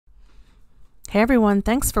Hey everyone,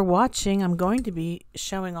 thanks for watching. I'm going to be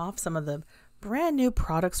showing off some of the brand new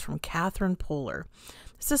products from Catherinepooler.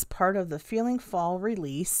 This is part of the Feeling Fall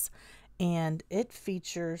release, and it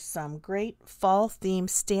features some great fall themed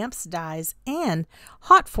stamps, dies, and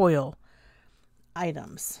hot foil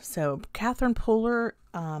items. So Catherinepooler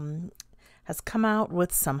has come out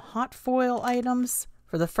with some hot foil items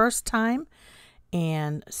for the first time,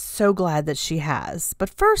 and so glad that she has. But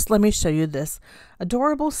first, let me show you this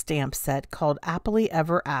adorable stamp set called Happily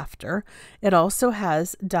Ever After. It also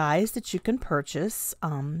has dies that you can purchase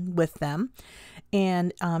with them.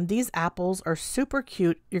 And these apples are super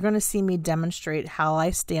cute. You're going to see me demonstrate how I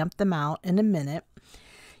stamp them out in a minute.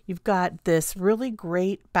 You've got this really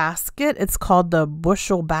great basket. It's called the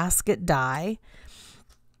Bushel Basket Die.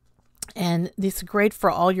 And this is great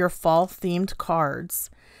for all your fall themed cards.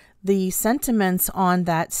 The sentiments on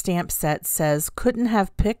that stamp set says, couldn't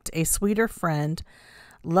have picked a sweeter friend,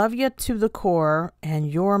 love you to the core,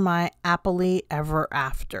 and you're my happily ever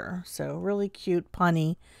after. So really cute,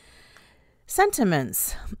 punny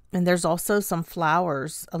sentiments. And there's also some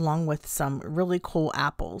flowers along with some really cool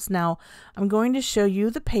apples. Now, I'm going to show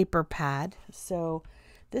you the paper pad. So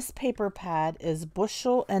this paper pad is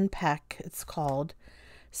Bushel and Peck, it's called,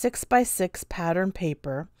 6x6 pattern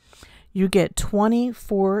paper. You get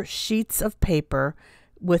 24 sheets of paper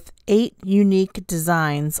with 8 unique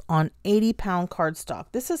designs on 80-pound cardstock.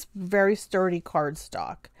 This is very sturdy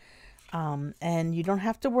cardstock. And you don't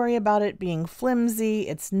have to worry about it being flimsy.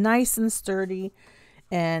 It's nice and sturdy,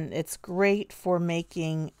 and it's great for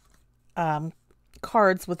making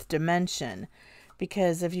cards with dimension.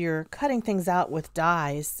 Because if you're cutting things out with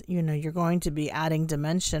dies, you know, you're going to be adding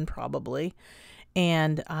dimension probably.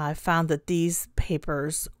 And I found that these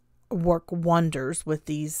papers work wonders with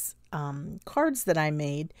these cards that I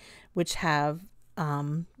made, which have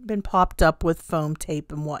been popped up with foam tape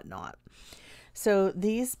and whatnot. So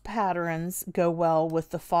these patterns go well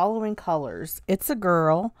with the following colors: It's a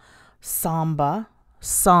Girl, Samba,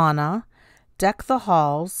 Sauna, Deck the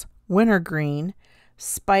Halls, Wintergreen,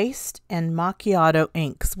 Spiced, and Macchiato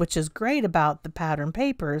inks, which is great about the pattern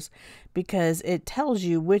papers because it tells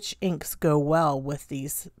you which inks go well with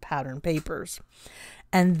these pattern papers.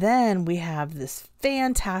 And then we have this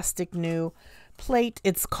fantastic new plate.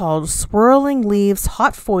 It's called Swirling Leaves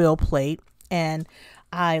Hot Foil Plate. And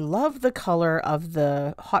I love the color of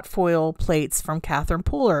the hot foil plates from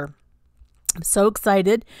Catherinepooler. I'm so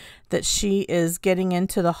excited that she is getting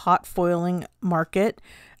into the hot foiling market.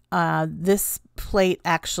 This plate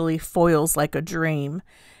actually foils like a dream.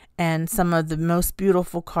 And some of the most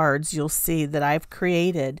beautiful cards you'll see that I've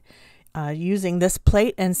created using this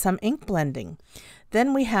plate and some ink blending.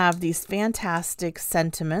 Then we have these fantastic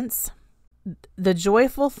sentiments, the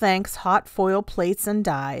Joyful Thanks hot foil plates and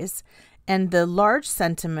dies, and the large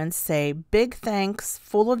sentiments say, big thanks,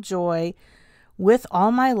 full of joy, with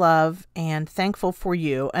all my love, and thankful for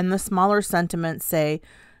you. And the smaller sentiments say,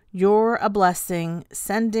 you're a blessing,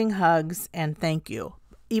 sending hugs, and thank you.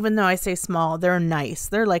 Even though I say small, they're nice.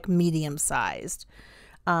 They're like medium sized.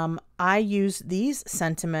 I use these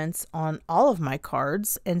sentiments on all of my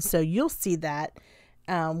cards, and so you'll see that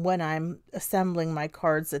when I'm assembling my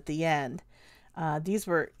cards at the end. These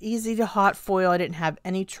were easy to hot foil. I didn't have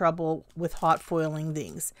any trouble with hot foiling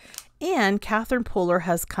these. And Catherinepooler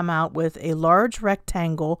has come out with a large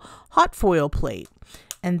rectangle hot foil plate.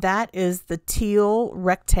 And that is the teal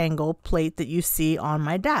rectangle plate that you see on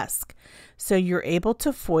my desk. So you're able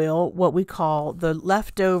to foil what we call the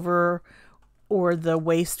leftover or the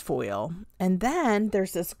waste foil. And then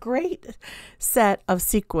there's this great set of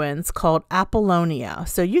sequins called Apollonia.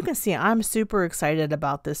 So you can see I'm super excited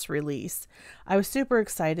about this release. I was super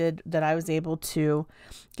excited that I was able to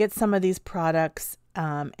get some of these products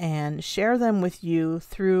and share them with you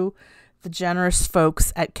through the generous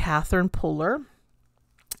folks at Catherinepooler.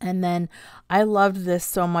 And then I loved this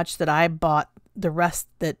so much that I bought the rest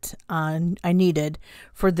that I needed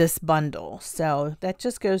for this bundle. So that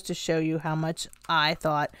just goes to show you how much I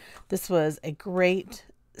thought this was a great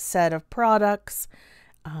set of products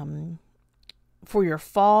for your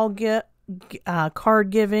fall card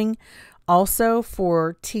giving. Also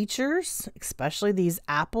for teachers, especially these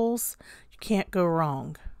apples, you can't go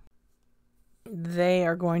wrong. They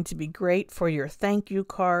are going to be great for your thank you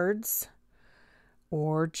cards,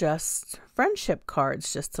 or just friendship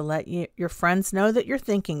cards, just to let your friends know that you're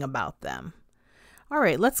thinking about them. All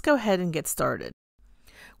right, let's go ahead and get started.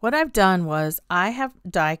 What I've done was I have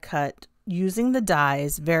die cut using the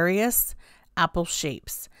dies various apple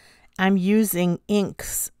shapes. I'm using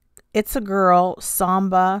inks, It's a Girl,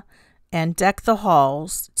 Samba, and Deck the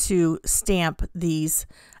Halls to stamp these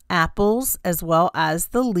apples as well as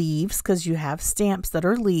the leaves, because you have stamps that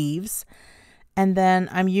are leaves. And then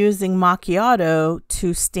I'm using macchiato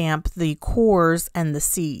to stamp the cores and the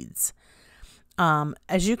seeds.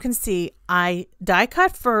 As you can see, I die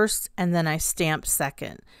cut first and then I stamped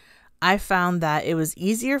second. I found that it was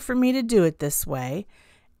easier for me to do it this way,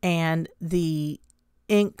 and the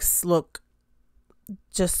inks look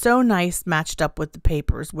just so nice matched up with the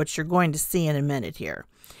papers, which you're going to see in a minute here.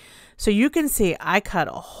 So you can see I cut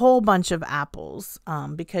a whole bunch of apples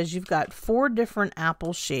because you've got 4 different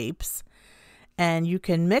apple shapes, and you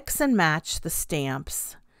can mix and match the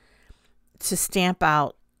stamps to stamp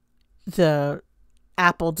out the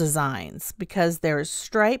apple designs, because there's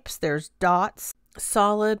stripes, there's dots,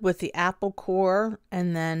 solid with the apple core,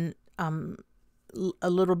 and then a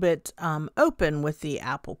little bit open with the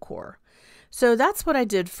apple core. So that's what I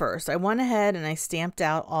did first. I went ahead and I stamped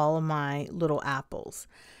out all of my little apples.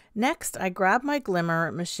 Next, I grabbed my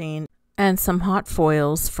glimmer machine and some hot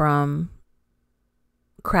foils from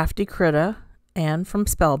Crafty Critta and from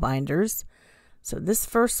Spellbinders. So this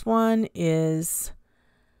first one is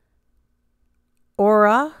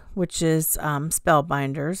Aura, which is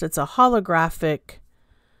Spellbinders. It's a holographic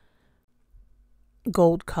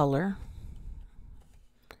gold color.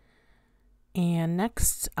 And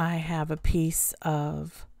next I have a piece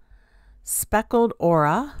of Speckled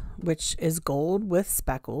Aura, which is gold with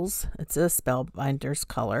speckles. It's a Spellbinders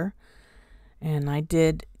color. And I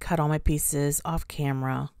did cut all my pieces off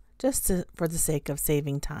camera just for the sake of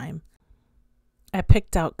saving time. I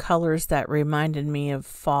picked out colors that reminded me of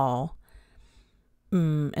fall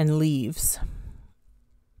and leaves.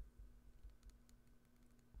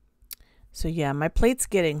 So yeah, my plate's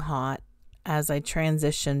getting hot as I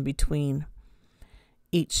transition between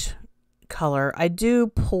each color. I do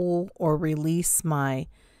pull or release my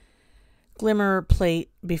glimmer plate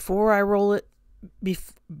before I roll it,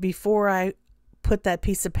 before I put that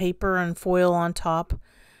piece of paper and foil on top.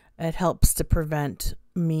 It helps to prevent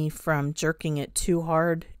me from jerking it too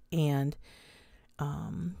hard and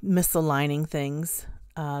misaligning things.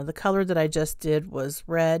 The color that I just did was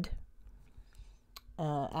red.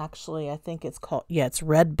 Actually, I think it's called, it's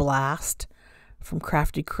Red Blast from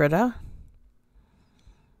Crafty Critta.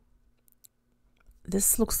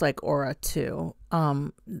 This looks like Aura too.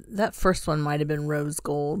 That first one might have been Rose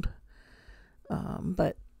Gold.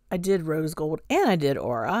 But I did Rose Gold and I did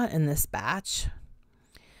Aura in this batch.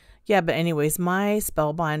 Yeah, but anyways, my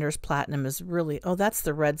Spellbinders Platinum is really, that's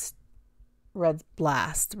the Red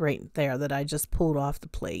Blast right there that I just pulled off the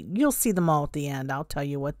plate. You'll see them all at the end. I'll tell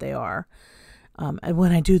you what they are. And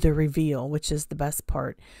when I do the reveal, which is the best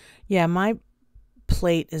part. Yeah, my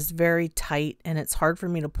plate is very tight and it's hard for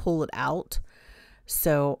me to pull it out.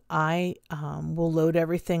 So I will load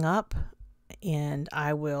everything up and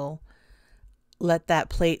I will let that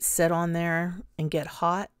plate sit on there and get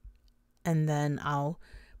hot, and then I'll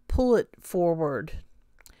pull it forward.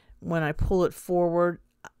 When I pull it forward,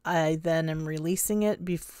 I then am releasing it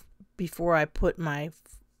before I put my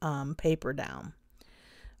paper down.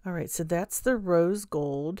 All right, so that's the Rose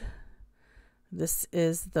Gold. This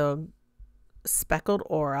is the Speckled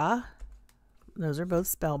Aura. Those are both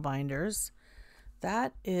Spellbinders.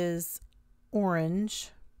 That is orange.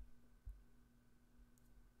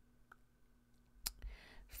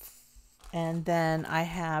 And then I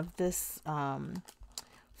have this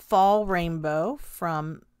Fall Rainbow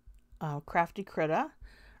from Crafty Critta,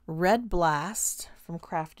 Red Blast from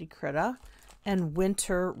Crafty Critta, and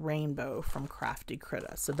Winter Rainbow from Crafty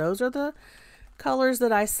Critta. So those are the colors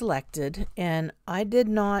that I selected, and I did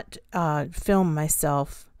not film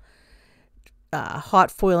myself hot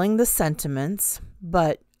foiling the sentiments,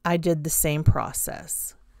 but I did the same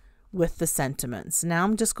process with the sentiments. Now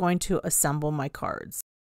I'm just going to assemble my cards.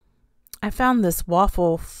 I found this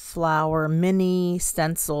waffle flower mini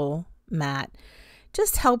stencil mat.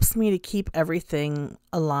 Just helps me to keep everything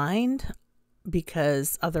aligned,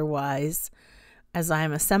 because otherwise, as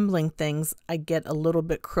I'm assembling things, I get a little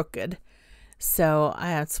bit crooked. So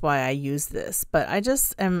that's why I use this. But I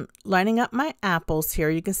just am lining up my apples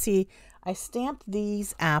here. You can see I stamped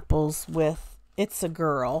these apples with It's a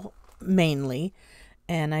Girl mainly,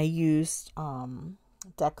 and I used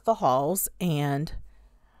Deck the Halls and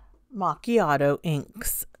Macchiato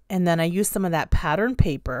inks, and then I used some of that pattern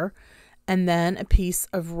paper, and then a piece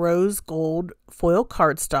of rose gold foil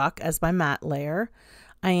cardstock as my matte layer.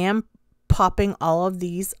 I am popping all of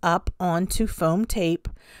these up onto foam tape,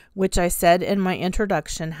 which I said in my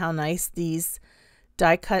introduction how nice these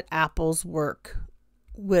die cut apples work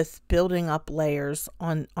with building up layers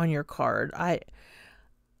on your card.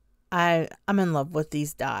 I'm in love with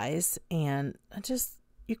these dies, and I just,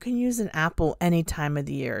 you can use an apple any time of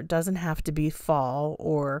the year. It doesn't have to be fall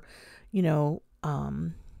or, you know,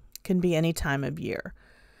 can be any time of year.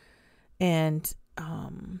 And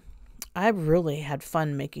I really had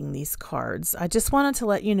fun making these cards. I just wanted to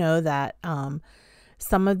let you know that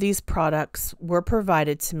some of these products were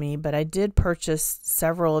provided to me, but I did purchase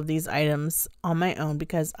several of these items on my own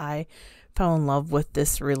because I fell in love with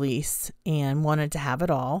this release and wanted to have it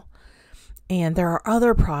all. And there are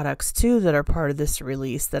other products too that are part of this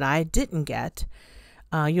release that I didn't get.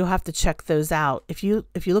 You'll have to check those out. If you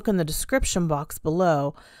look in the description box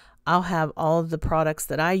below, I'll have all of the products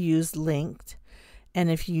that I used linked. And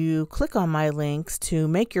if you click on my links to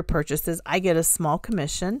make your purchases, I get a small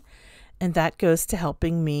commission, and that goes to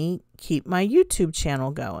helping me keep my YouTube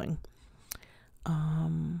channel going.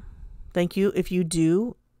 Thank you if you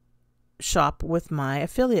do shop with my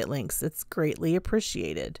affiliate links. It's greatly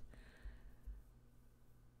appreciated.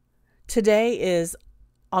 Today is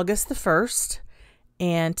August the 1st,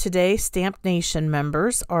 and today Stamp Nation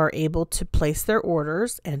members are able to place their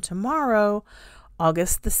orders, and tomorrow,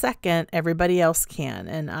 August the 2nd, everybody else can.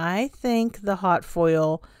 And I think the hot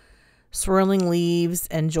foil swirling leaves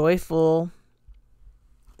and joyful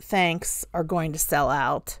thanks are going to sell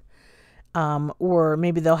out. Or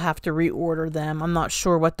maybe they'll have to reorder them. I'm not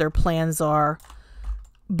sure what their plans are,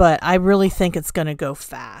 but I really think it's going to go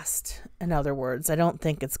fast. In other words, I don't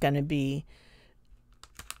think it's going to be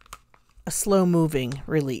a slow moving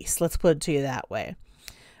release. Let's put it to you that way.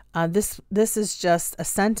 This is just a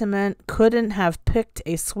sentiment. Couldn't have picked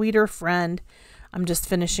a sweeter friend. I'm just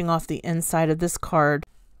finishing off the inside of this card.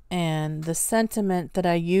 And the sentiment that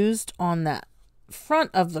I used on the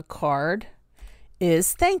front of the card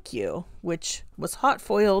is thank you, which was hot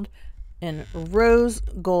foiled in rose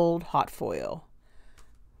gold hot foil.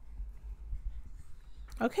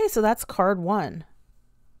 Okay, so that's card 1.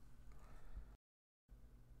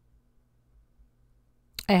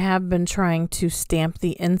 I have been trying to stamp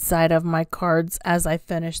the inside of my cards as I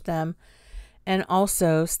finish them, and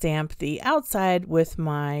also stamp the outside with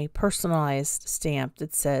my personalized stamp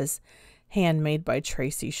that says handmade by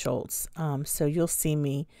Tracy Schultz. So you'll see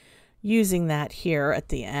me using that here at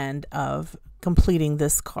the end of completing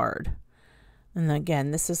this card. And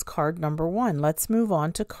again, this is card number 1. Let's move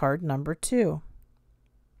on to card number 2.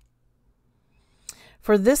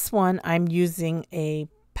 For this one, I'm using a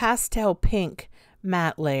pastel pink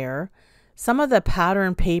matte layer. Some of the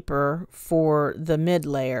pattern paper for the mid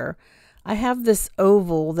layer, I have this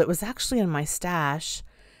oval that was actually in my stash.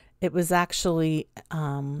 It was actually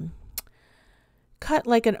cut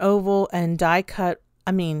like an oval and die cut,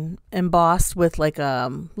 embossed with like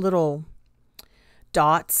little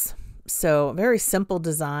dots. So very simple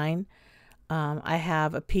design. I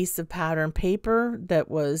have a piece of pattern paper that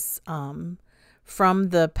was from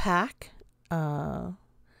the pack,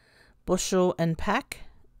 bushel and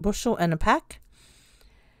a peck.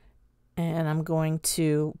 And I'm going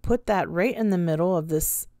to put that right in the middle of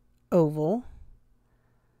this oval.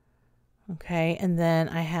 Okay, and then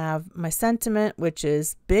I have my sentiment, which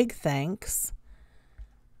is big thanks,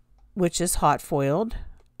 which is hot foiled.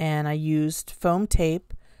 And I used foam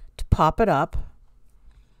tape to pop it up.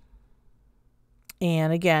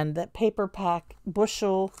 And again, that paper pack,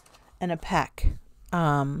 bushel and a peck.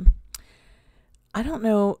 I don't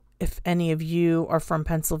know if any of you are from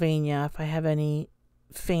Pennsylvania, if I have any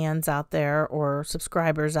fans out there or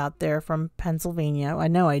subscribers out there from Pennsylvania. I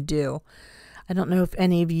know I do. I don't know if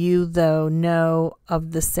any of you, though, know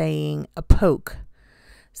of the saying, a poke.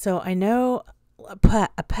 So I know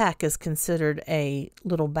a peck is considered a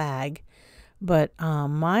little bag, but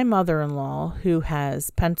my mother-in-law, who has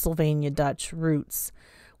Pennsylvania Dutch roots,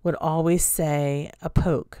 would always say a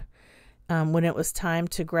poke. When it was time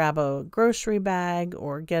to grab a grocery bag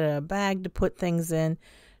or get a bag to put things in,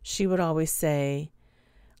 she would always say,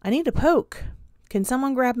 I need a poke. Can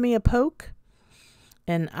someone grab me a poke?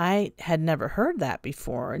 And I had never heard that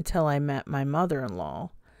before until I met my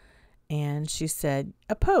mother-in-law. And she said,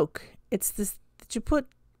 a poke. It's this that you put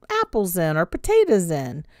apples in or potatoes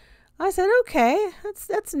in. I said, okay,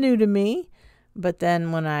 that's new to me. But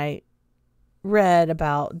then when I read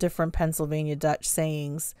about different Pennsylvania Dutch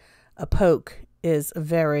sayings, a poke is a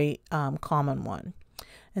very common one.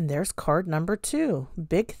 And there's card number 2.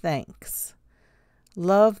 Big thanks.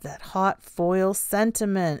 Love that hot foil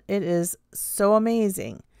sentiment. It is so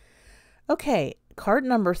amazing. Okay, card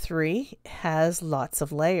number 3 has lots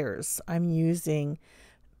of layers. I'm using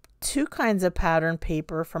 2 kinds of pattern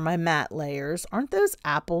paper for my matte layers. Aren't those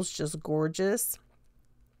apples just gorgeous?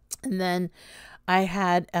 And then I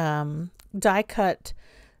had die cut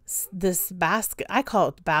this basket. I call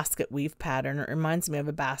it basket weave pattern. It reminds me of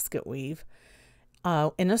a basket weave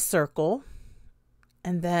in a circle,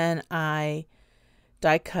 and then I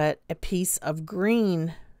die cut a piece of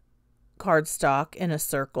green cardstock in a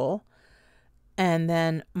circle, and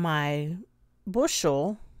then my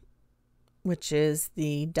bushel, which is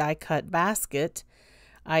the die cut basket,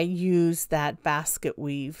 I use that basket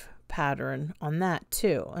weave pattern on that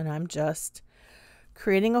too. And I'm just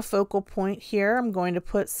creating a focal point here. I'm going to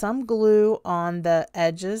put some glue on the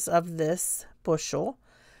edges of this bushel.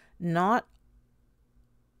 I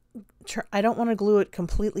don't want to glue it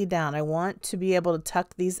completely down. I want to be able to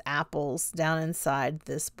tuck these apples down inside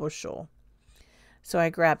this bushel. So I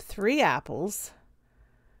grab 3 apples,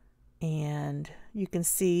 and you can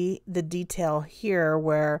see the detail here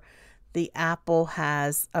where the apple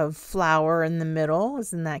has a flower in the middle.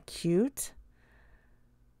 Isn't that cute?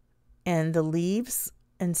 And the leaves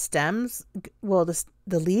and stems, well,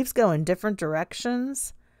 the leaves go in different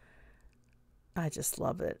directions. I just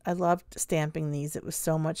love it. I loved stamping these. It was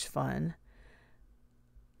so much fun.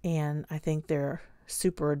 And I think they're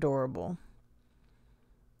super adorable.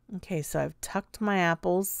 Okay, so I've tucked my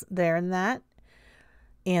apples there in that.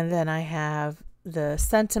 And then I have the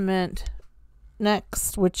sentiment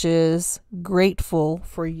next, which is grateful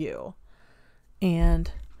for you. And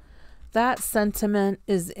that sentiment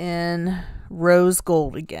is in rose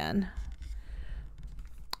gold again.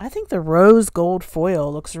 I think the rose gold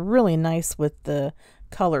foil looks really nice with the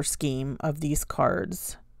color scheme of these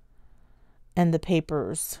cards and the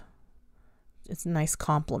papers. It's a nice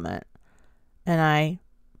complement. And I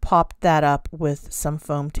popped that up with some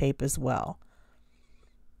foam tape as well.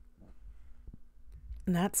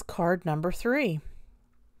 And that's card number 3.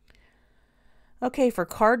 Okay, for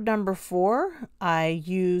card number 4, I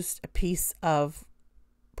used a piece of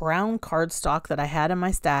brown cardstock that I had in my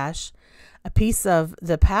stash, a piece of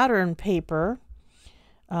the pattern paper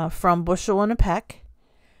from Bushel and a Peck,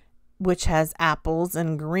 which has apples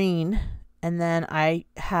and green, and then I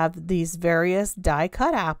have these various die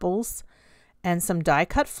cut apples and some die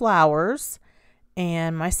cut flowers,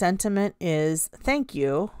 and my sentiment is thank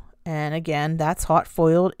you. And again, that's hot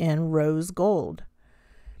foiled in rose gold.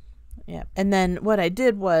 Yeah. And then what I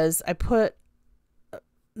did was I put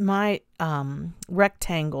my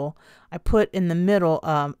rectangle, I put in the middle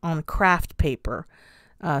on craft paper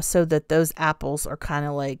so that those apples are kind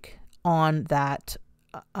of like on that,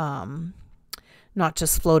 not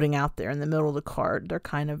just floating out there in the middle of the card. They're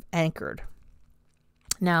kind of anchored.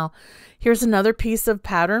 Now, here's another piece of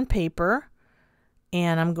pattern paper,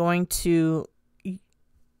 and I'm going to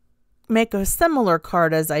make a similar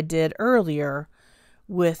card as I did earlier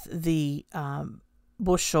with the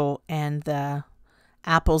bushel and the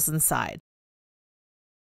apples inside.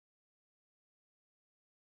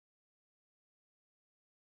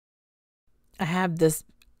 I have this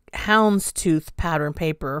houndstooth pattern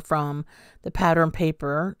paper from the pattern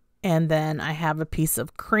paper, and then I have a piece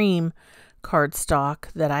of cream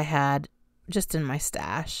cardstock that I had just in my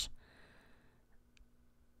stash.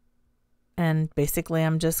 And basically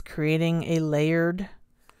I'm just creating a layered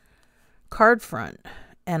card front.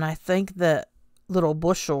 And I think the little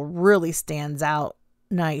bushel really stands out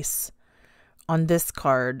nice on this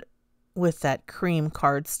card with that cream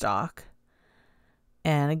cardstock.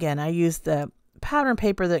 And again, I used the pattern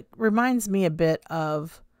paper that reminds me a bit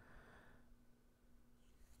of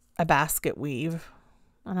a basket weave.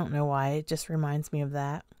 I don't know why, it just reminds me of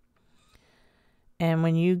that. And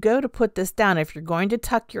when you go to put this down, if you're going to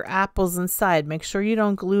tuck your apples inside, make sure you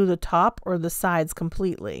don't glue the top or the sides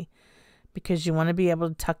completely, because you want to be able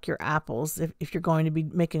to tuck your apples. If you're going to be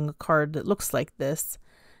making a card that looks like this,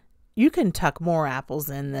 you can tuck more apples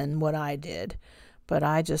in than what I did, but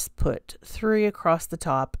I just put 3 across the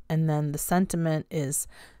top, and then the sentiment is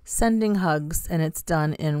sending hugs, and it's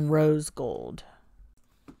done in rose gold.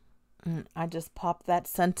 And I just popped that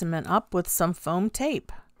sentiment up with some foam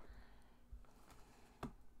tape.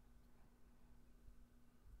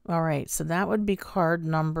 All right, so that would be card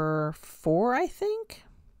number 4, I think.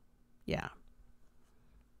 Yeah.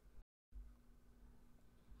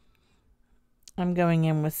 I'm going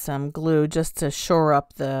in with some glue just to shore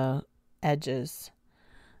up the edges.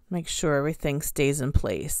 Make sure everything stays in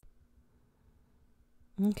place.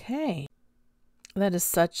 Okay. That is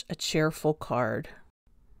such a cheerful card.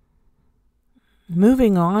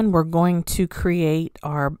 Moving on, we're going to create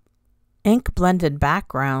our ink blended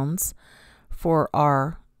backgrounds for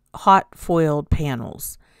our hot foiled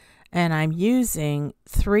panels, and I'm using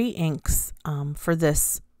 3 inks for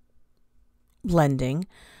this blending.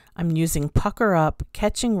 I'm using Pucker Up,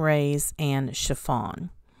 Catching Rays, and Chiffon.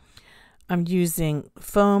 I'm using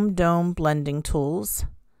foam dome blending tools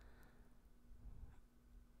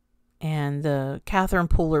and the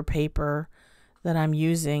catherinepooler paper that I'm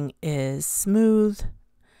using is smooth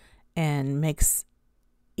and makes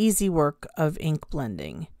easy work of ink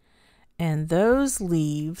blending. And those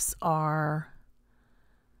leaves are,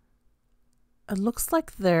 it looks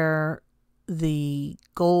like they're the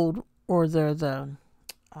gold, or they're the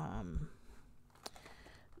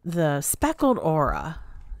speckled aura.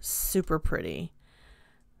 Super pretty.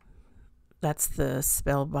 That's the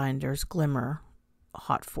Spellbinder's Glimmer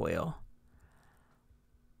hot foil.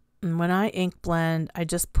 And when I ink blend, I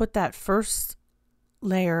just put that first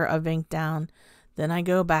layer of ink down, then I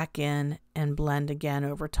go back in and blend again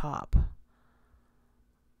over top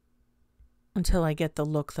until I get the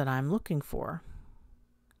look that I'm looking for.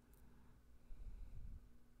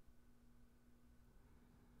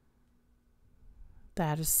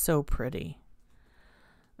 That is so pretty.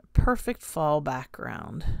 A perfect fall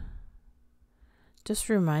background. Just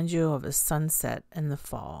reminds you of a sunset in the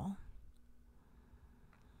fall.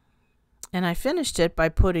 And I finished it by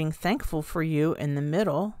putting Thankful for You in the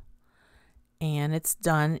middle. And it's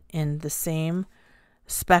done in the same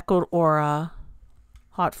Speckled Aura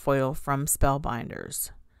hot foil from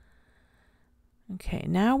Spellbinders. Okay,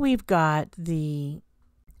 now we've got the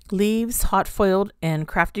leaves hot foiled in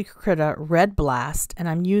Crafty Critta Red Blast. And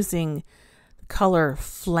I'm using the color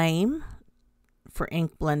Flame for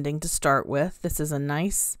ink blending to start with. This is a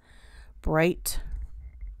nice bright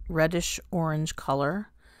reddish orange color.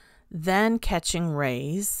 Then Catching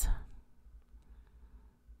Rays.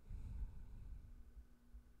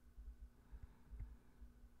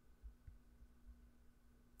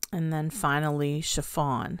 And then finally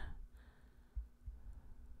Chiffon.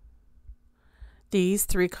 These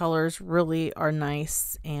three colors really are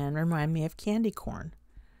nice and remind me of candy corn.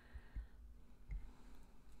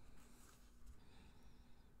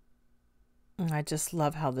 And I just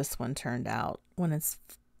love how this one turned out when it's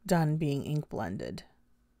done being ink blended.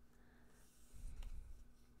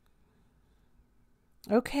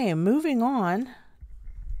 Okay, moving on.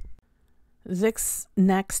 This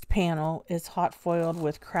next panel is hot foiled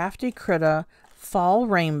with Crafty Critta Fall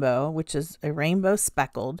Rainbow, which is a rainbow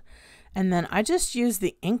speckled. And then I just used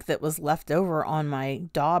the ink that was left over on my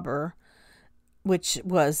dauber, which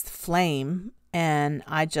was Flame, and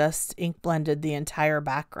I just ink blended the entire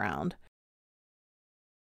background.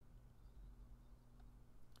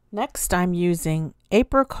 Next, I'm using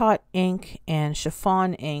apricot ink and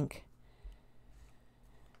chiffon ink,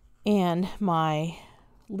 and my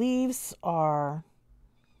leaves are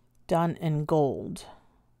done in gold.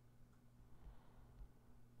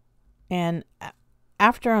 And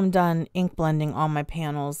after I'm done ink blending on my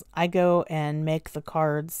panels, I go and make the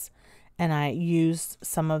cards, and I use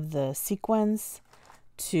some of the sequins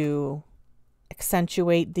to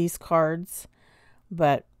accentuate these cards,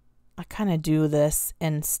 but I kind of do this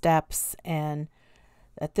in steps, and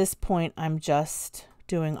at this point I'm just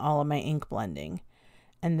doing all of my ink blending.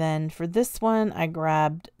 And then for this one, I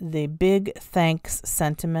grabbed the Big Thanks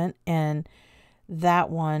sentiment, and that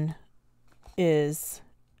one is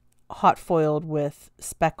hot foiled with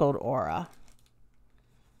Speckled Aura.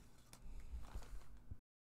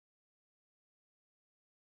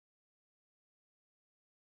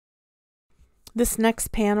 This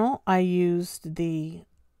next panel, I used the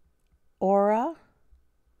Aura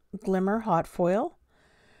Glimmer hot foil,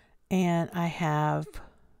 and I have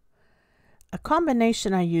a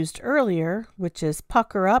combination I used earlier, which is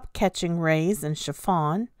Pucker Up, Catching Rays, and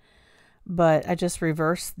Chiffon, but I just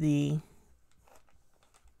reversed the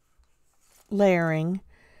layering.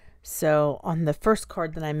 So on the first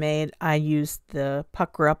card that I made, I used the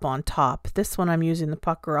Pucker Up on top. This one I'm using the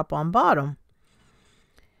Pucker Up on bottom.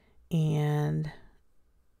 And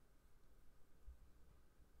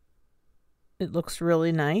it looks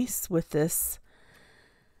really nice with this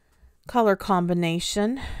color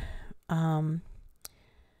combination.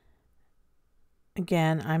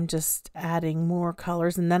 Again, I'm just adding more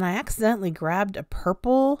colors, and then I accidentally grabbed a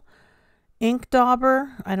purple ink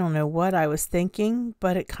dauber. I don't know what I was thinking,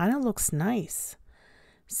 but it kind of looks nice.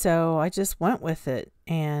 So I just went with it,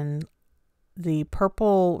 and the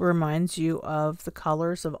purple reminds you of the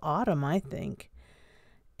colors of autumn, I think.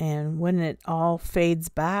 And when it all fades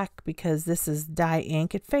back, because this is dye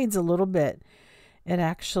ink, it fades a little bit. It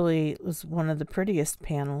actually was one of the prettiest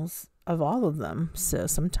panels of all of them. So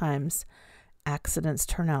sometimes accidents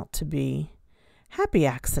turn out to be happy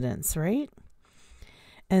accidents, right?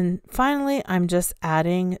 And finally, I'm just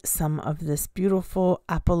adding some of this beautiful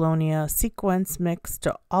Apollonia sequence mix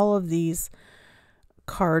to all of these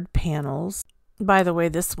card panels. By the way,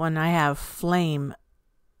 this one I have Flame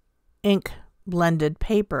ink blended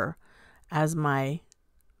paper as my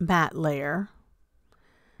matte layer.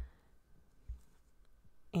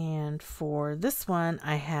 And for this one,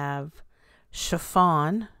 I have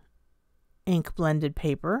chiffon ink blended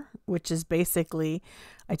paper, which is basically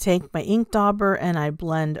I take my ink dauber and I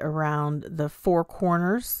blend around the four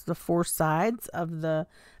corners, the four sides of the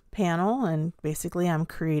panel, and basically I'm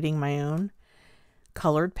creating my own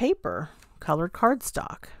colored paper, colored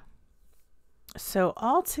cardstock. So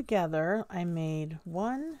all together I made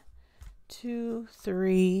 1, 2,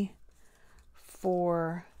 3,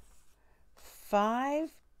 4, 5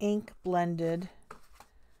 ink blended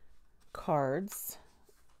cards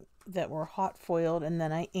that were hot foiled, and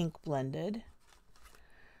then I ink blended.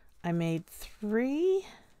 I made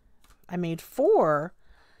 4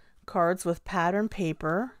 cards with pattern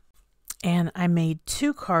paper, and I made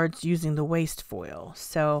 2 cards using the waste foil.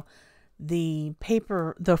 So the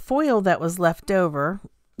foil that was left over,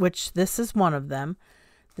 which this is one of them,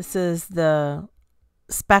 this is the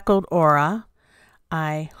speckled aura.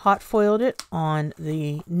 I hot foiled it on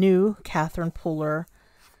the new catherinepooler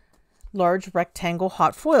large rectangle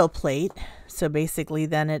hot foil plate. So basically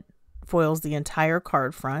then it foils the entire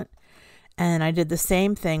card front. And I did the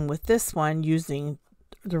same thing with this one using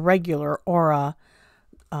the regular aura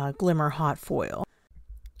glimmer hot foil.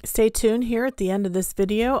 Stay tuned. Here at the end of this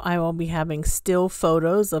video, I will be having still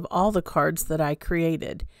photos of all the cards that I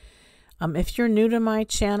created. If you're new to my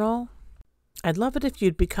channel, I'd love it if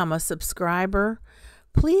you'd become a subscriber.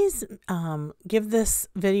 Please give this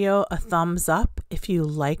video a thumbs up if you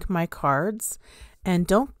like my cards, and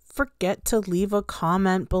don't forget to leave a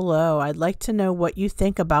comment below. I'd like to know what you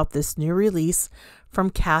think about this new release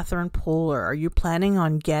from catherinepooler. Are you planning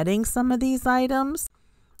on getting some of these items?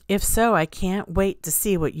 If so, I can't wait to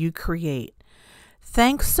see what you create.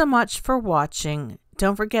 Thanks so much for watching.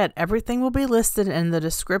 Don't forget, everything will be listed in the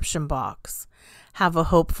description box. Have a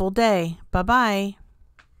hopeful day. Bye-bye.